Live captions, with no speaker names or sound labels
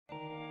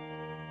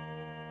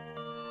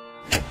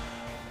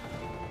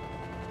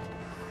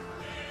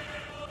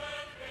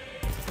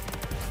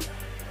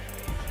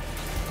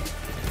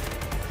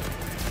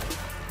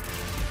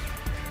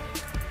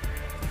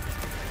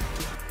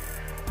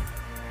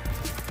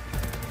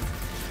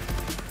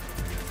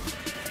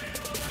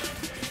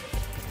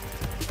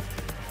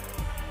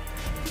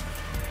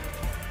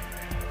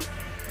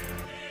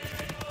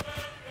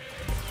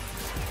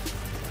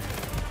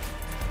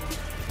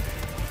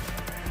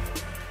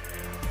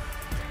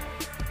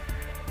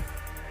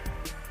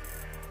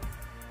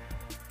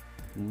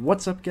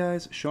What's up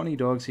guys,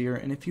 SeanEDawgz here,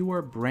 and if you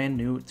are brand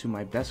new to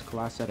my best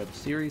class setup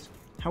series,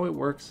 how it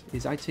works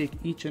is I take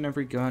each and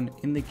every gun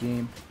in the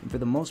game, and for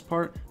the most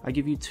part, I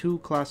give you two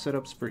class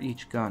setups for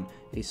each gun,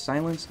 a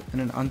silenced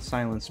and an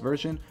unsilenced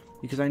version,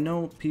 because I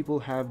know people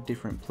have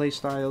different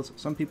playstyles.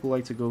 Some people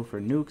like to go for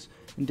nukes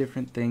and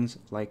different things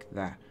like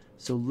that.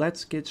 So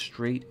let's get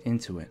straight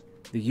into it.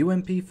 The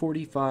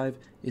UMP-45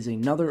 is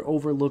another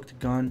overlooked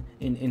gun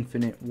in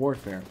Infinite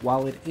Warfare.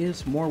 While it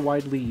is more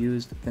widely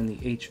used than the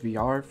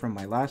HVR from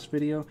my last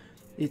video,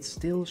 it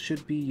still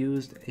should be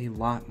used a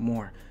lot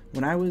more.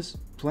 When I was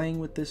playing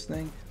with this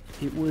thing,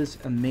 it was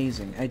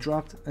amazing. I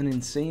dropped an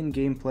insane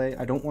gameplay.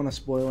 I don't want to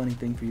spoil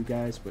anything for you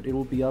guys, but it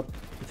will be up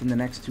within the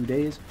next 2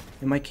 days,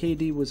 and my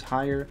KD was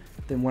higher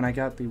than when I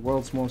got the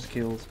world's most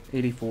kills,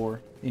 84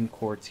 in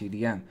core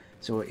TDM.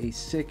 So a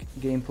sick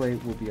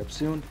gameplay will be up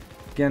soon.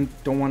 Again,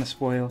 don't want to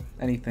spoil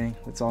anything,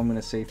 that's all I'm going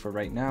to say for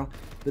right now,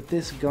 but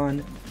this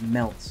gun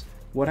melts.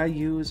 What I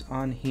use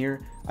on here,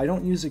 I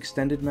don't use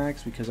extended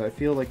mags because I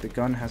feel like the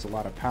gun has a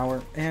lot of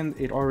power and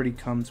it already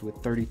comes with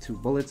 32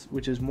 bullets,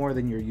 which is more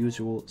than your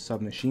usual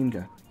submachine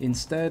gun.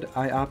 Instead,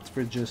 I opt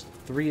for just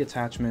 3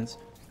 attachments,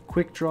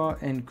 quick draw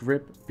and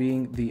grip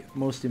being the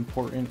most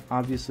important.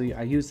 Obviously,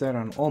 I use that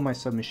on all my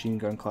submachine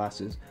gun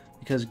classes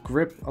because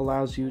grip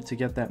allows you to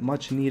get that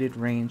much needed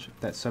range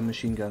that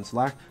submachine guns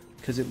lack,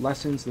 because it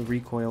lessens the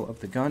recoil of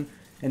the gun.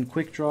 And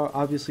quick draw,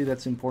 obviously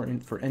that's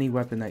important for any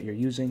weapon that you're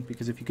using,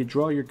 because if you could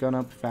draw your gun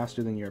up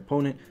faster than your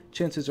opponent,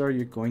 chances are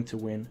you're going to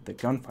win the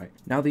gunfight.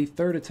 Now the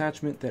third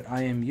attachment that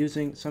I am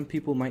using, some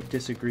people might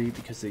disagree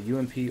because the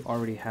UMP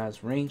already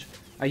has range.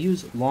 I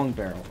use long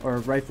barrel, or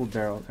rifle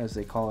barrel as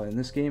they call it in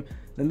this game.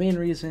 The main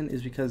reason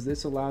is because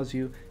this allows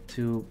you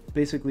to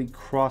basically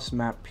cross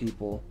map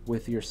people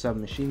with your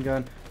submachine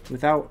gun.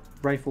 Without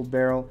rifle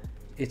barrel,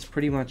 it's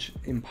pretty much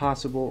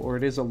impossible, or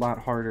it is a lot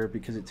harder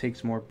because it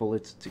takes more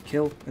bullets to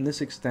kill, and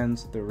this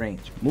extends the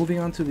range. Moving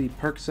on to the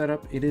perk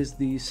setup, it is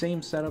the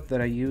same setup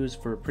that I use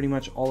for pretty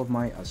much all of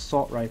my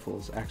assault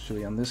rifles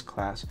actually on this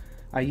class.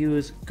 I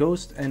use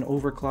Ghost and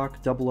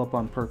Overclock double up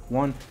on perk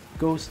 1.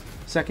 Ghost,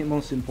 second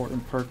most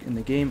important perk in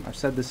the game. I've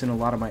said this in a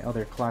lot of my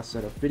other class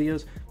setup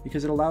videos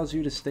because it allows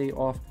you to stay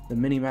off the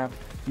minimap.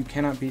 You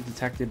cannot be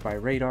detected by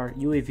radar.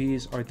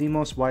 UAVs are the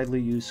most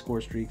widely used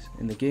score streaks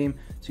in the game,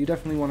 so you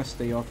definitely want to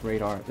stay off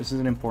radar. This is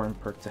an important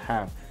perk to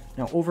have.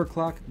 Now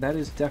Overclock, that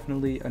is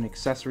definitely an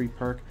accessory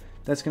perk.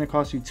 That's going to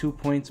cost you 2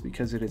 points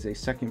because it is a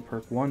second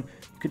perk 1.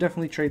 You could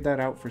definitely trade that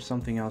out for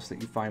something else that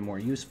you find more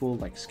useful,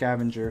 like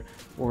scavenger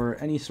or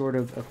any sort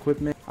of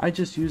equipment. I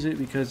just use it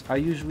because I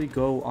usually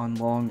go on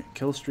long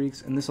kill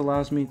streaks, and this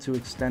allows me to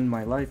extend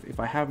my life. If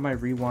I have my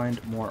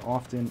rewind more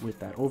often with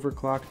that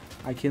overclock,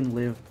 I can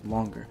live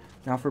longer.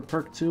 Now for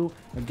perk 2,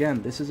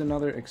 again, this is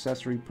another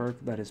accessory perk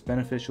that is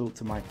beneficial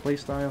to my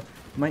playstyle.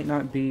 Might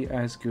not be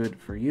as good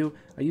for you.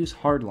 I use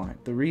hardline.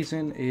 The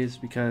reason is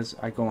because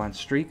I go on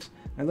streaks.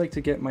 I like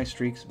to get my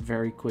streaks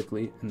very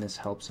quickly, and this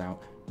helps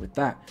out with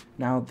that.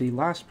 Now the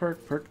last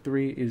perk, perk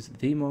 3, is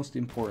the most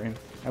important.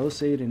 I will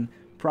say it in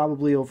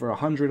probably over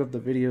 100 of the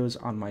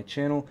videos on my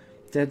channel.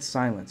 Dead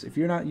silence. If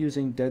you're not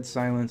using dead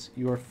silence,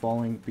 you are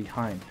falling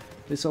behind.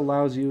 This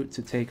allows you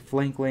to take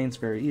flank lanes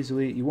very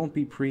easily. You won't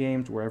be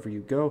pre-aimed wherever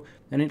you go,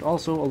 and it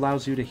also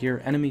allows you to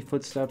hear enemy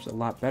footsteps a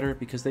lot better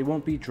because they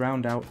won't be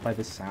drowned out by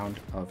the sound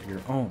of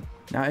your own.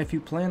 Now if you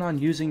plan on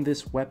using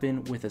this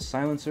weapon with a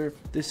silencer,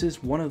 this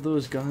is one of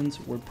those guns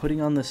where putting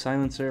on the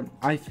silencer,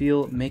 I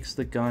feel, makes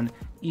the gun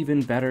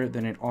even better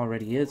than it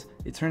already is.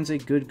 It turns a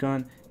good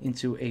gun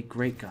into a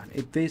great gun.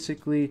 It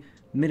basically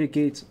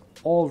mitigates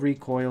all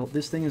recoil.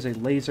 This thing is a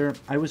laser.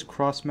 I was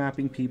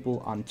cross-mapping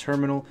people on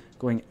terminal,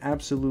 going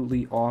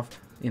absolutely off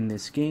in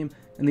this game,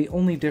 and the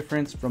only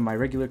difference from my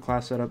regular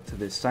class setup to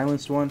this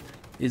silenced one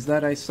is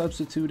that I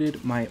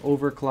substituted my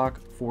overclock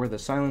for the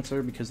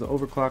silencer because the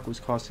overclock was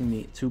costing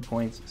me 2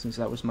 points since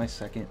that was my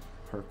second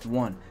perk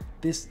 1.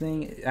 This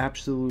thing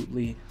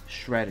absolutely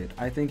shredded.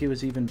 I think it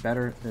was even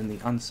better than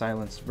the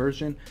unsilenced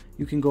version.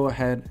 You can go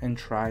ahead and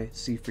try,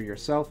 see for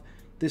yourself.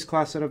 This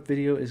class setup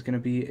video is going to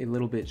be a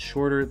little bit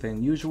shorter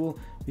than usual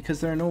because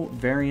there are no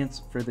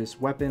variants for this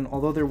weapon,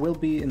 although there will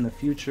be in the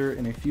future.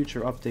 In a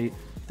future update,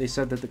 they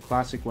said that the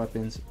classic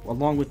weapons,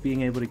 along with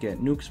being able to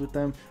get nukes with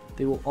them,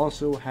 they will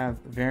also have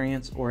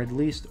variants, or at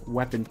least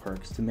weapon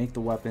perks, to make the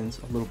weapons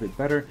a little bit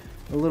better,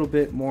 a little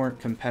bit more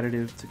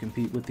competitive to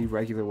compete with the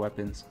regular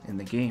weapons in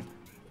the game.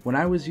 When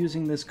I was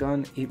using this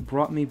gun, it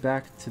brought me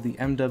back to the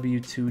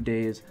MW2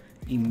 days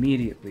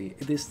immediately.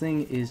 This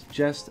thing is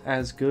just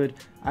as good.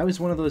 I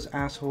was one of those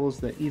assholes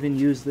that even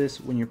use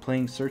this when you're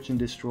playing search and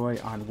destroy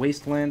on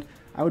Wasteland.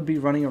 I would be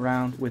running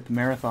around with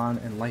marathon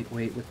and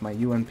lightweight with my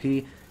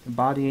UMP,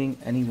 embodying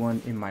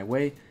anyone in my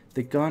way.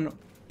 The gun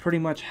pretty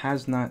much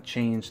has not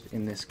changed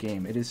in this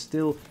game. It is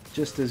still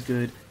just as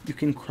good. You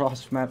can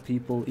cross map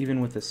people even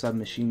with a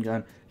submachine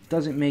gun. It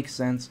doesn't make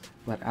sense,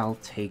 but I'll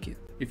take it.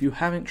 If you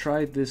haven't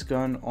tried this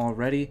gun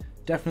already,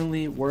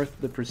 definitely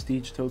worth the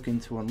prestige token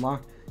to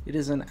unlock. It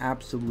is an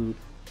absolute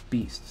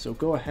beast. So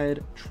go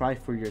ahead, try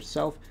for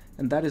yourself,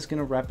 and that is going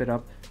to wrap it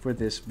up for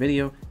this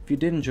video. If you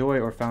did enjoy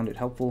or found it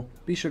helpful,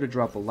 be sure to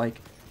drop a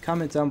like,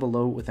 comment down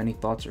below with any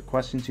thoughts or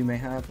questions you may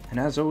have, and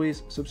as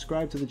always,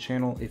 subscribe to the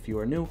channel if you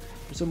are new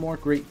for some more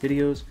great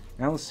videos,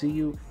 and I will see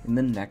you in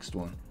the next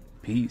one.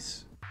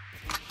 Peace.